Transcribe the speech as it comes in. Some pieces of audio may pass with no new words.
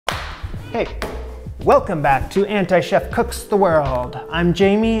Hey, welcome back to Anti-Chef Cooks the World. I'm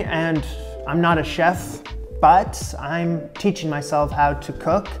Jamie and I'm not a chef, but I'm teaching myself how to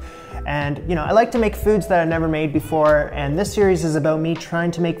cook. And I like to make foods that I've never made before, and this series is about me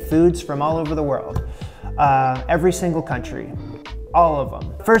trying to make foods from all over the world. Every single country, all of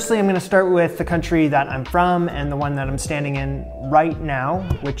them. Firstly, I'm gonna start with the country that I'm from and the one that I'm standing in right now,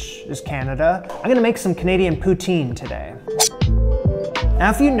 which is Canada. I'm gonna make some Canadian poutine today. Now,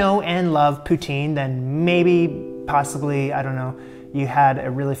 if you know and love poutine, then maybe, possibly, I don't know, you had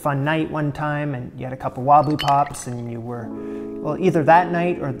a really fun night one time and you had a couple wobbly pops and you were, well, either that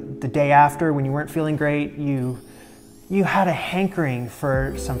night or the day after when you weren't feeling great, you had a hankering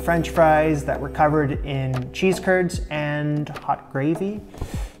for some French fries that were covered in cheese curds and hot gravy. You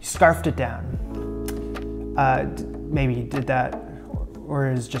scarfed it down. Maybe you did that,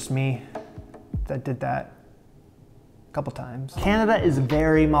 or is it just me that did that a couple times. Canada is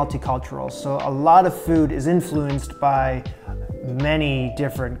very multicultural, so a lot of food is influenced by many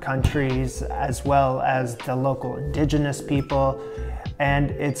different countries as well as the local indigenous people,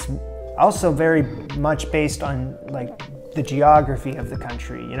 and it's also very much based on like the geography of the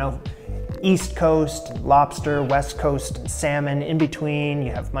country. East Coast, lobster, West Coast, salmon. In between,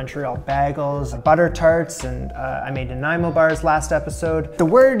 you have Montreal bagels, butter tarts, and I made Nanaimo bars last episode. The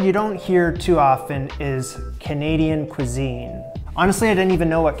word you don't hear too often is Canadian cuisine. Honestly, I didn't even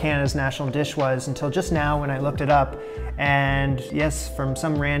know what Canada's national dish was until just now when I looked it up. And yes, from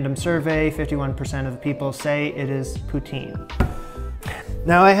some random survey, 51% of the people say it is poutine.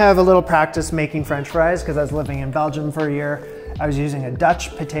 Now I have a little practice making French fries because I was living in Belgium for a year. I was using a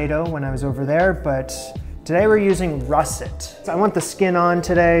Dutch potato when I was over there, but today we're using Russet. I want the skin on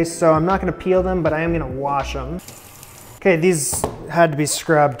today, so I'm not gonna peel them, but I am gonna wash them. Okay, these had to be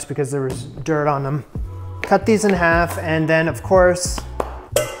scrubbed because there was dirt on them. Cut these in half, and then of course,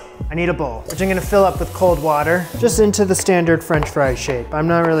 I need a bowl, which I'm gonna fill up with cold water, just into the standard French fry shape. I'm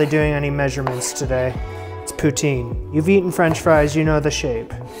not really doing any measurements today. It's poutine. You've eaten French fries, you know the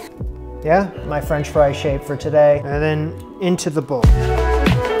shape. Yeah, my French fry shape for today. And then into the bowl.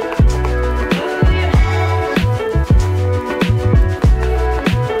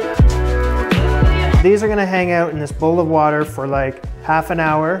 These are gonna hang out in this bowl of water for like half an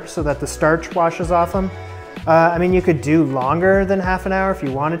hour so that the starch washes off them. I mean, you could do longer than half an hour if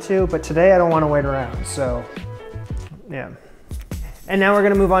you wanted to, but today I don't wanna wait around, so yeah. And now we're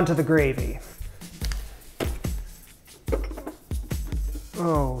gonna move on to the gravy.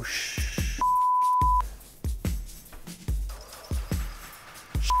 Oh,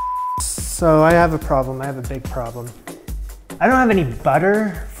 So I have a problem, I have a big problem. I don't have any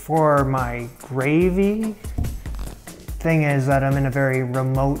butter for my gravy. Thing is that I'm in a very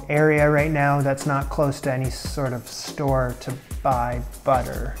remote area right now that's not close to any sort of store to buy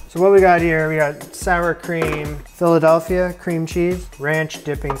butter. So what we got here, we got sour cream, Philadelphia cream cheese, ranch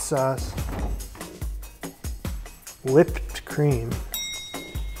dipping sauce, whipped cream.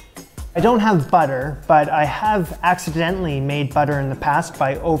 I don't have butter, but I have accidentally made butter in the past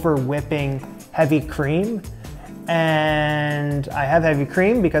by over whipping heavy cream. And I have heavy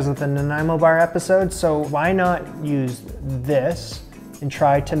cream because of the Nanaimo bar episode, so why not use this and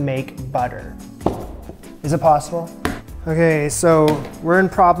try to make butter? Is it possible? Okay, so we're in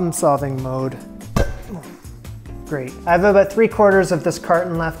problem solving mode. Great. I have about 3/4 of this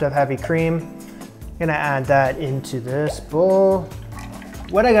carton left of heavy cream. I'm gonna add that into this bowl.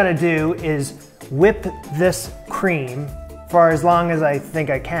 What I gotta do is whip this cream for as long as I think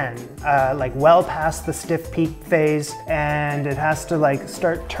I can, like well past the stiff peak phase, and it has to like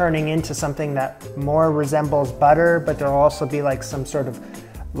start turning into something that more resembles butter, but there'll also be like some sort of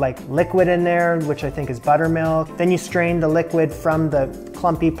like liquid in there, which I think is buttermilk. Then you strain the liquid from the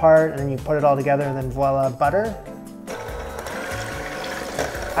clumpy part and then you put it all together and then voila, butter.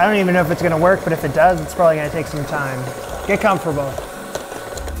 I don't even know if it's gonna work, but if it does, it's probably gonna take some time. Get comfortable.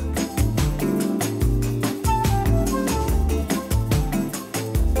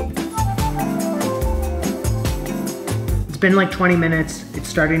 It's been like 20 minutes, it's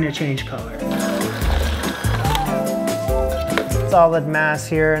starting to change color. Solid mass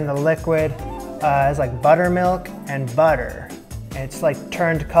here in the liquid is like buttermilk and butter. It's like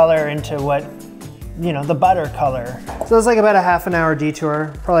turned color into what, the butter color. So it's like about a half an hour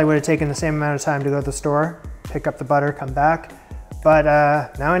detour. Probably would have taken the same amount of time to go to the store, pick up the butter, come back. But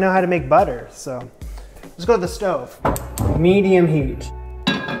now I know how to make butter, so let's go to the stove. Medium heat.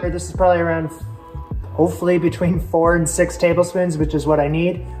 This is probably around, hopefully between 4 and 6 tablespoons, which is what I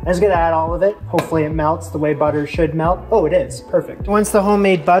need. I'm just gonna add all of it. Hopefully it melts the way butter should melt. Oh, it is, perfect. Once the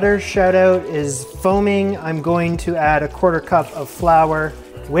homemade butter, shout out, is foaming, I'm going to add a 1/4 cup of flour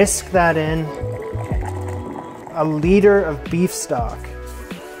Whisk that in. A liter of beef stock.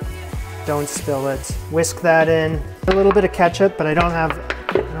 Don't spill it. Whisk that in. A little bit of ketchup, but I don't have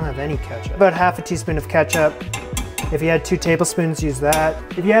any ketchup. About half a teaspoon of ketchup. If you had 2 tablespoons, use that.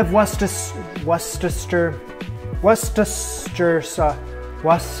 If you have Worcestershire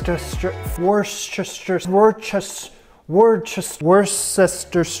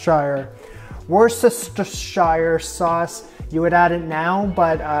sauce, you would add it now,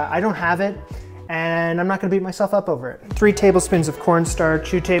 but I don't have it, and I'm not gonna beat myself up over it. 3 tablespoons of cornstarch,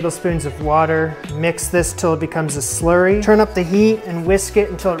 2 tablespoons of water. Mix this till it becomes a slurry. Turn up the heat and whisk it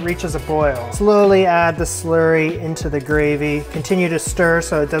until it reaches a boil. Slowly add the slurry into the gravy. Continue to stir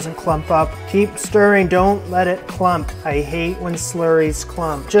so it doesn't clump up. Keep stirring, don't let it clump. I hate when slurries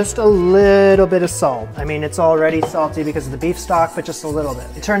clump. Just a little bit of salt. I mean, it's already salty because of the beef stock, but just a little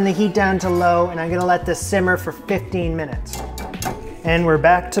bit. Turn the heat down to low, and I'm gonna let this simmer for 15 minutes. And we're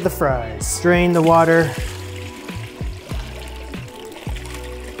back to the fries. Drain the water.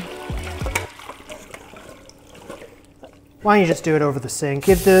 Why don't you just do it over the sink?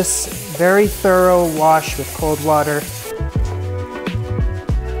 Give this very thorough wash with cold water.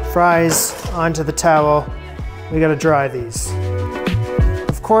 Fries onto the towel. We gotta dry these.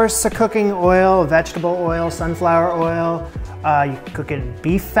 Of course, a cooking oil, vegetable oil, sunflower oil. You can cook it in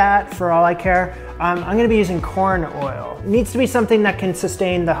beef fat for all I care. I'm gonna be using corn oil. It needs to be something that can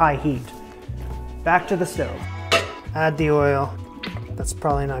sustain the high heat. Back to the stove. Add the oil. That's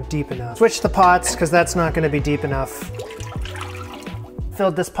probably not deep enough. Switch the pots, because that's not gonna be deep enough.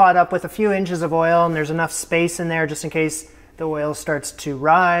 Filled this pot up with a few inches of oil, and there's enough space in there just in case the oil starts to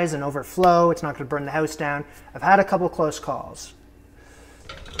rise and overflow. It's not gonna burn the house down. I've had a couple close calls.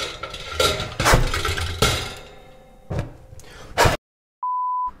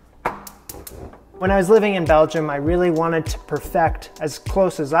 When I was living in Belgium, I really wanted to perfect, as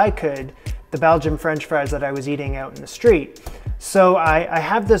close as I could, the Belgian French fries that I was eating out in the street. So I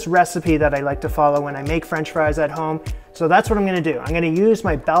have this recipe that I like to follow when I make French fries at home. So that's what I'm gonna do. I'm gonna use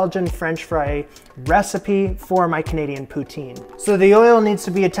my Belgian French fry recipe for my Canadian poutine. So the oil needs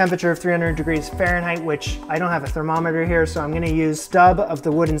to be a temperature of 300 degrees Fahrenheit, which I don't have a thermometer here, so I'm gonna use stub of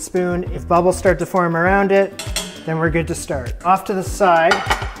the wooden spoon. If bubbles start to form around it, then we're good to start. Off to the side.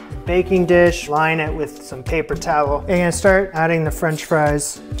 Baking dish, line it with some paper towel. You're gonna start adding the French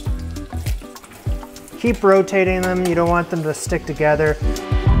fries. Keep rotating them, you don't want them to stick together.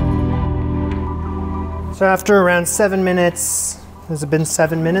 So after around 7 minutes, has it been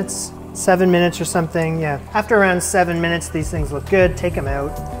 7 minutes? 7 minutes or something, yeah. After around 7 minutes, these things look good. Take them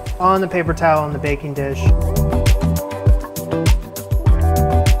out on the paper towel in the baking dish.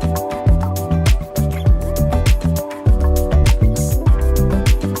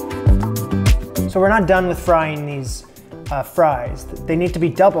 So we're not done with frying these fries. They need to be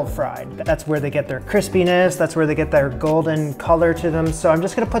double fried. That's where they get their crispiness, that's where they get their golden color to them. So I'm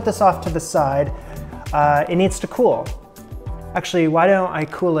just gonna put this off to the side. It needs to cool. Actually, why don't I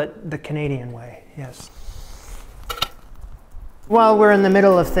cool it the Canadian way? Yes. While we're in the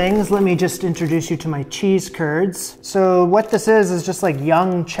middle of things, let me just introduce you to my cheese curds. So what this is just like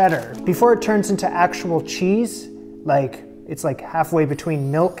young cheddar. Before it turns into actual cheese, it's like halfway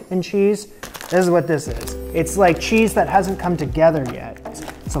between milk and cheese, this is what this is. It's like cheese that hasn't come together yet.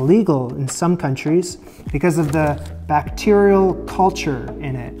 It's illegal in some countries because of the bacterial culture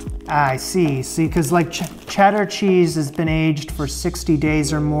in it. I see, because like cheddar cheese has been aged for 60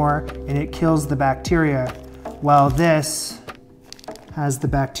 days or more and it kills the bacteria, while this has the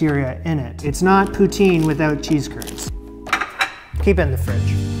bacteria in it. It's not poutine without cheese curds. Keep it in the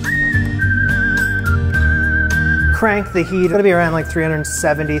fridge. Crank the heat, it's gonna be around like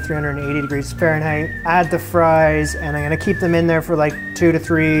 370, 380 degrees Fahrenheit. Add the fries, and I'm gonna keep them in there for like 2 to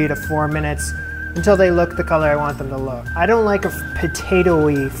 3 to 4 minutes until they look the color I want them to look. I don't like a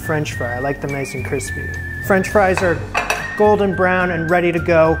potato-y French fry, I like them nice and crispy. French fries are golden brown and ready to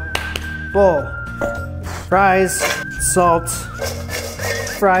go. Bowl. Fries, salt,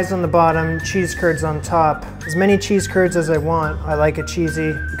 fries on the bottom, cheese curds on top. As many cheese curds as I want. I like it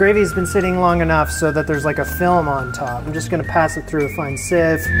cheesy. The gravy's been sitting long enough so that there's like a film on top. I'm just gonna pass it through a fine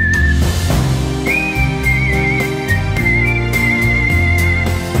sieve.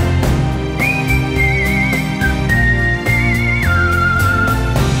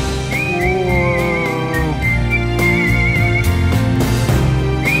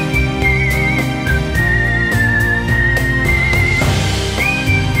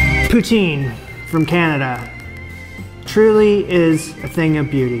 Poutine from Canada truly is a thing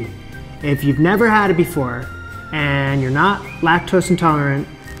of beauty. If you've never had it before and you're not lactose intolerant,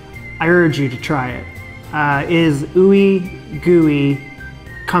 I urge you to try it. It is ooey gooey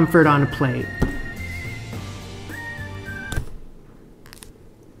comfort on a plate.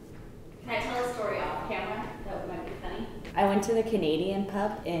 Can I tell a story off camera that might be funny? I went to the Canadian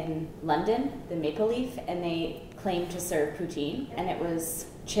pub in London, the Maple Leaf, and they claimed to serve poutine, and it was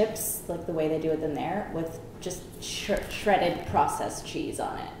chips, like the way they do it in there, with just shredded processed cheese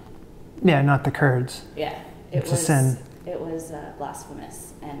on it. Yeah, not the curds. Yeah. It's a sin. It was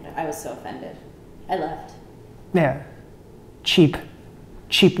blasphemous, and I was so offended. I left. Yeah. Cheap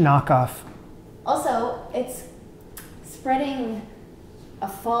knockoff. Also, it's spreading a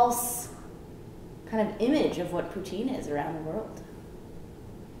false kind of image of what poutine is around the world.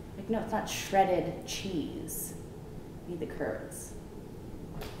 Like, no, it's not shredded cheese. You need the curds.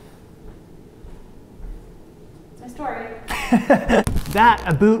 That's my story. That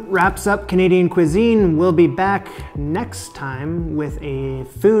about wraps up Canadian cuisine. We'll be back next time with a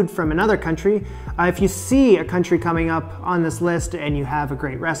food from another country. If you see a country coming up on this list and you have a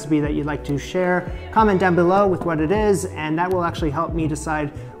great recipe that you'd like to share, comment down below with what it is, and that will actually help me decide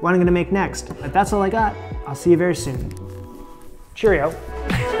what I'm gonna make next. But that's all I got. I'll see you very soon. Cheerio.